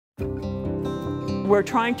We're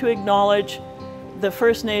trying to acknowledge the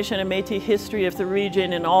First Nation and Metis history of the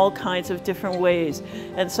region in all kinds of different ways.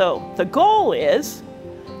 And so the goal is,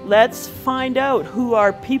 let's find out who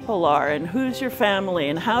our people are and who's your family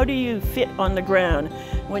and how do you fit on the ground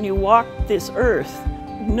when you walk this earth.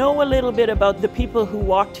 Know a little bit about the people who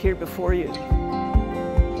walked here before you.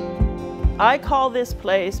 I call this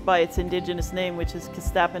place by its indigenous name, which is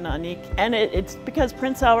Kistapananik, and it's because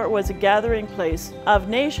Prince Albert was a gathering place of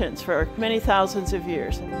nations for many thousands of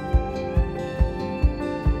years.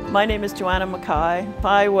 My name is Joanna Mackay.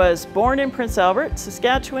 I was born in Prince Albert,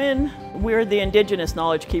 Saskatchewan. We're the Indigenous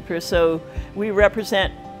Knowledge Keepers, so we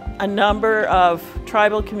represent a number of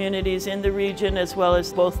tribal communities in the region, as well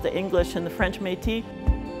as both the English and the French Métis.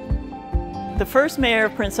 The first mayor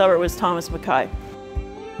of Prince Albert was Thomas Mackay.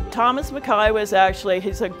 Thomas Mackay was actually,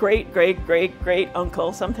 he's a great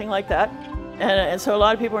uncle, something like that. And so a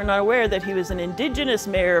lot of people are not aware that he was an Indigenous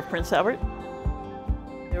mayor of Prince Albert.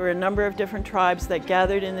 There were a number of different tribes that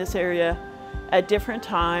gathered in this area at different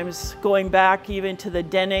times, going back even to the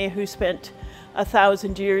Dene, who spent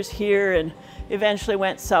 1,000 years here and eventually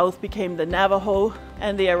went south, became the Navajo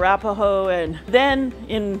and the Arapaho. And then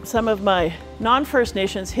in some of my non-First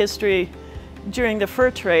Nations history during the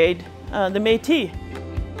fur trade, the Métis.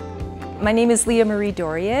 My name is Leah Marie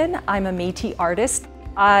Dorian. I'm a Métis artist.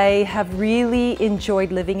 I have really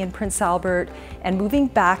enjoyed living in Prince Albert and moving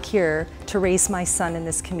back here to raise my son in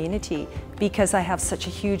this community because I have such a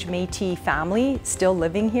huge Métis family still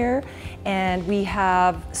living here, and we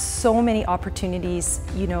have so many opportunities,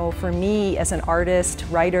 you know, for me as an artist,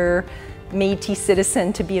 writer, Métis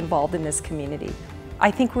citizen to be involved in this community.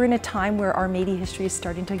 I think we're in a time where our Métis history is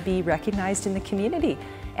starting to be recognized in the community,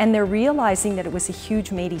 and they're realizing that it was a huge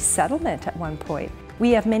Métis settlement at one point.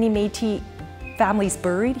 We have many Métis families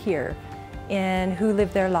buried here and who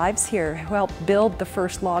lived their lives here, who helped build the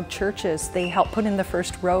first log churches. They helped put in the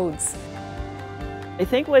first roads. I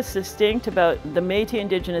think what's distinct about the Métis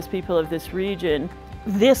Indigenous people of this region,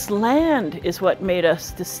 this land is what made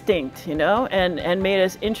us distinct, you know, and made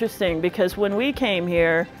us interesting, because when we came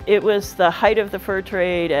here, it was the height of the fur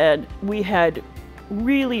trade and we had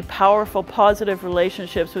really powerful, positive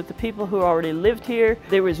relationships with the people who already lived here.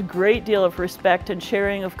 There was a great deal of respect and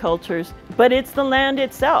sharing of cultures, but it's the land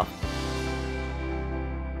itself.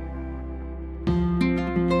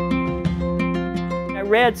 I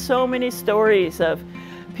read so many stories of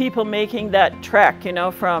people making that trek, you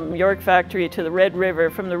know, from York Factory to the Red River,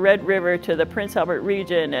 from the Red River to the Prince Albert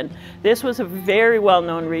region, and this was a very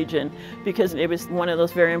well-known region because it was one of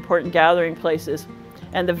those very important gathering places.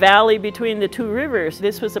 And the valley between the two rivers,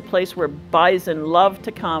 this was a place where bison loved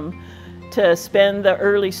to come to spend the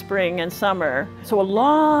early spring and summer. So a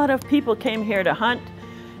lot of people came here to hunt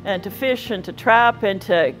and to fish and to trap and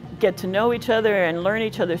to get to know each other and learn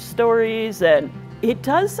each other's stories. And it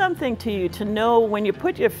does something to you to know when you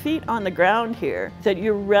put your feet on the ground here that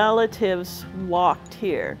your relatives walked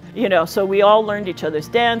here. You know, so we all learned each other's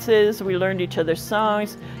dances, we learned each other's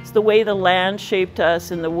songs. It's the way the land shaped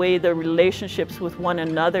us and the way the relationships with one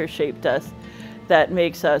another shaped us that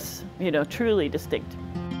makes us, you know, truly distinct.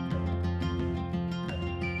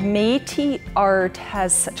 Métis art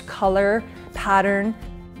has such color, pattern.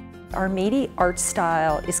 Our Métis art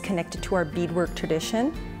style is connected to our beadwork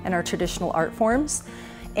tradition and our traditional art forms.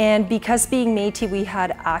 And because being Métis, we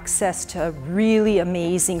had access to really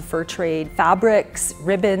amazing fur trade, fabrics,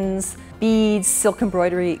 ribbons, beads, silk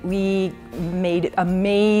embroidery. We made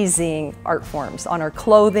amazing art forms on our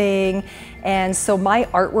clothing. And so my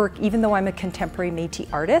artwork, even though I'm a contemporary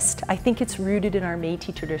Métis artist, I think it's rooted in our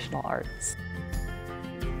Métis traditional arts.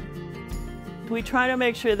 We try to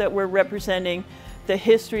make sure that we're representing the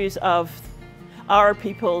histories of our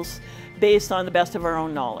peoples based on the best of our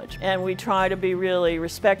own knowledge. And we try to be really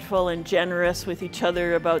respectful and generous with each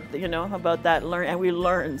other about, you know, about that and we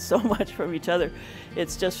learn so much from each other.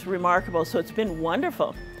 It's just remarkable. So it's been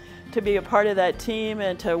wonderful to be a part of that team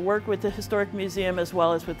and to work with the Historic Museum as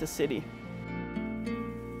well as with the city.